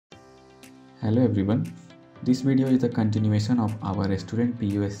Hello everyone, this video is a continuation of our restaurant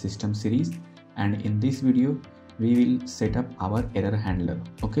POS system series, and in this video we will set up our error handler.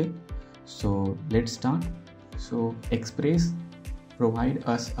 Okay, so let's start. So Express provide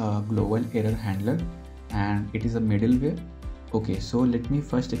us a global error handler and it is a middleware. Okay, so let me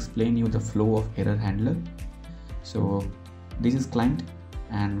first explain you the flow of error handler. So this is client,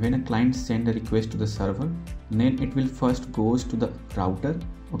 and when a client send a request to the server, then it will first goes to the router.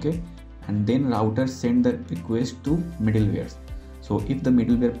 Okay, and then router send the request to middlewares. So if the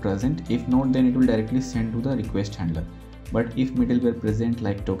middleware present, if not, then it will directly send to the request handler. But if middleware present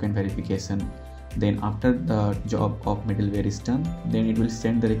like token verification, then after the job of middleware is done, then it will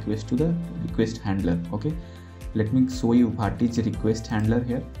send the request to the request handler. Okay, let me show you what is request handler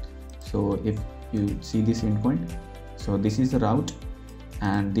here. So if you see this endpoint, so this is the route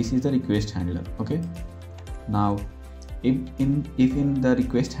and this is the request handler. Okay, now if in the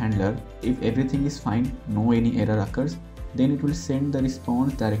request handler, if everything is fine, no any error occurs, then it will send the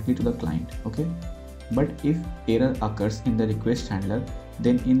response directly to the client. Okay, but if error occurs in the request handler,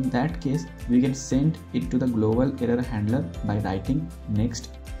 then in that case we can send it to the global error handler by writing next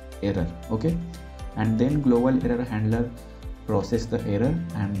error. Okay, and then global error handler process the error,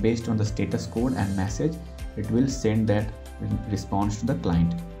 and based on the status code and message, it will send that response to the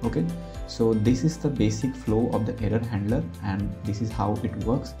client. Okay, so this is the basic flow of the error handler and this is how it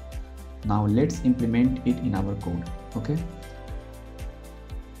works. Now let's implement it in our code. Okay,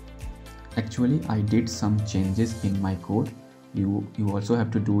 actually I did some changes in my code. You also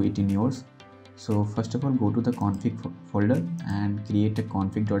have to do it in yours. So first of all, go to the config folder and create a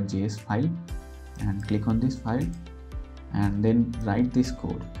config.js file and click on this file and then write this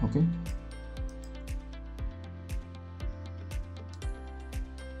code.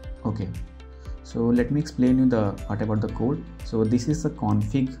 Okay, so let me explain you what about the code. So this is the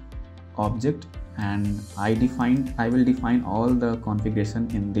config object, and I will define all the configuration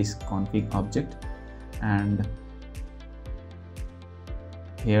in this config object, and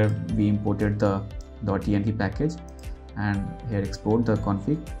here we imported the .env package and here export the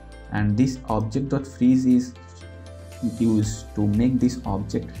config, and this object.freeze is used to make this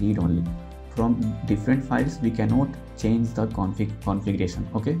object read only. From different files we cannot change the configuration.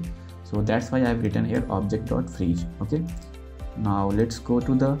 Okay, so that's why I have written here object.freeze. Okay, now let's go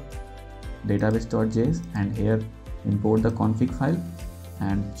to the database.js and here import the config file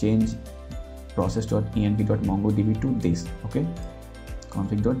and change process.env.mongodb to this. Okay,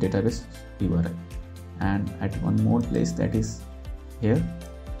 config.database URL, and at one more place, that is here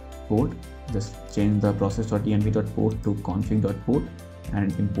port, just change the process.env.port to config.port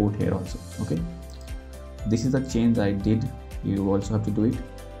and import here also. Okay, this is the change I did. You also have to do it.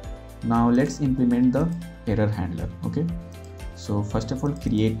 Now let's implement the error handler. Okay, so first of all,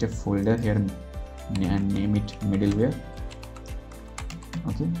 create a folder here and name it middleware.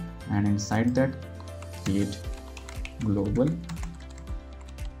 Okay, and inside that create global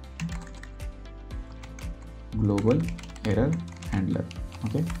error handler.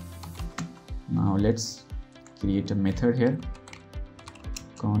 Okay, now let's create a method here,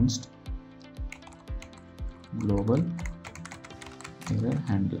 const global error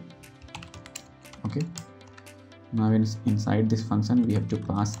handler. Okay, now inside this function we have to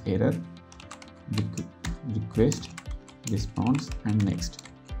pass error, request, response and next.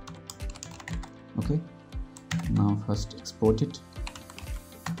 Okay, now first export it.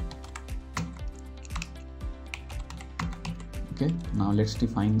 Okay, now let's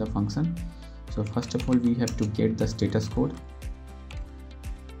define the function. So first of all, we have to get the status code,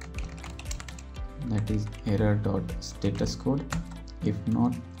 that is error.status code. If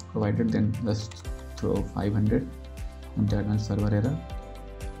not provided, then just throw 500 internal server error.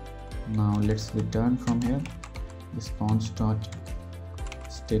 Now let's return from here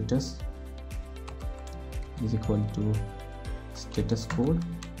response.status is equal to status code,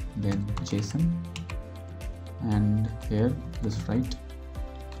 then JSON, and here just write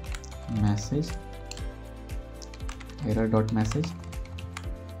message error.message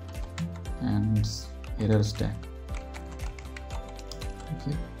and error stack.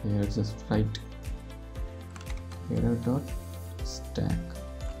 Okay, here just write error.stack.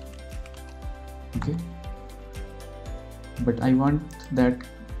 Okay, but I want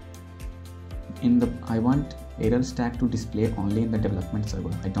error stack to display only in the development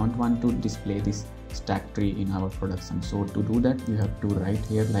server. I don't want to display this stack tree in our production. So to do that, you have to write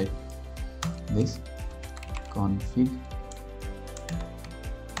here like this, config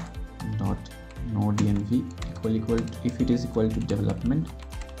dot nodejs equal if it is equal to development,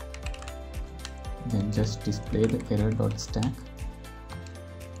 then just display the error.stack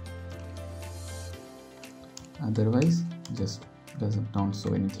otherwise just don't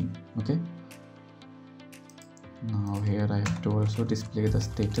show anything. Okay, now here I have to also display the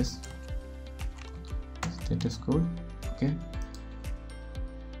status code. Okay,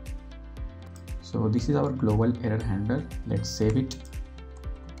 so this is our global error handler. Let's save it.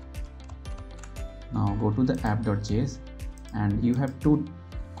 Now go to the app.js and you have to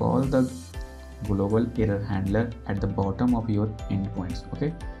call the global error handler at the bottom of your endpoints.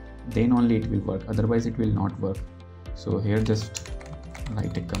 Okay, then only it will work, otherwise it will not work. So here just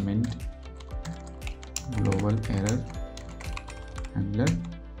write a comment, global error handler,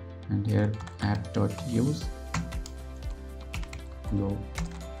 and here app.use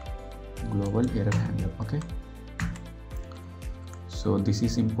global error handler. Okay, so this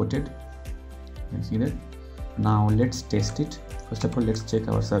is imported. You can see that. Now let's test it. First of all, let's check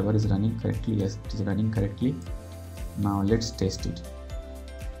our server is running correctly. Yes, it is running correctly. Now let's test it.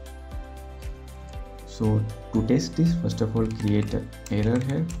 So to test this, first of all, create an error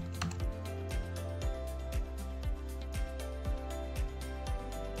here.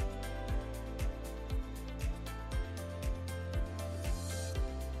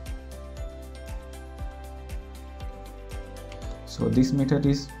 So this method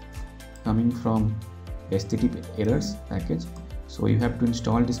is coming from http errors package. So you have to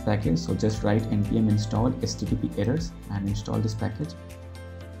install this package. So just write npm install http errors and install this package.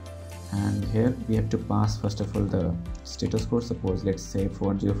 And here we have to pass first of all the status code. Suppose let's say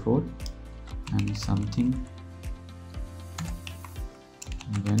 404 and something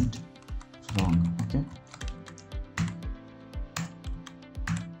went wrong. Okay,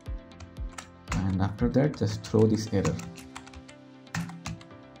 and after that just throw this error.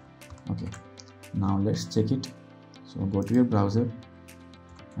 Okay, now let's check it. So go to your browser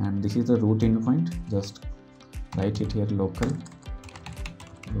and this is the root endpoint. Just write it here, localhost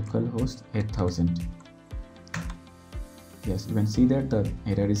 8000. Yes, you can see that the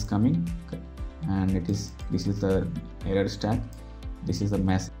error is coming, and this is the error stack. This is the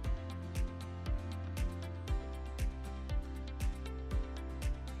message.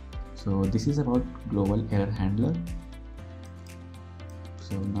 So this is about global error handler.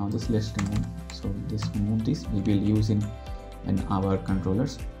 So now just let's remove. So remove this. We will use in our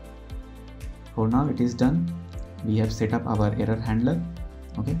controllers. For now it is done. We have set up our error handler.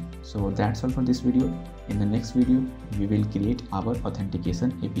 Okay, so that's all for this video. In the next video we will create our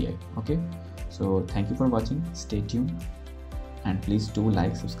authentication API. Okay, so thank you for watching. Stay tuned and please do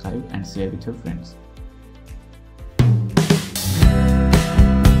like, subscribe and share with your friends.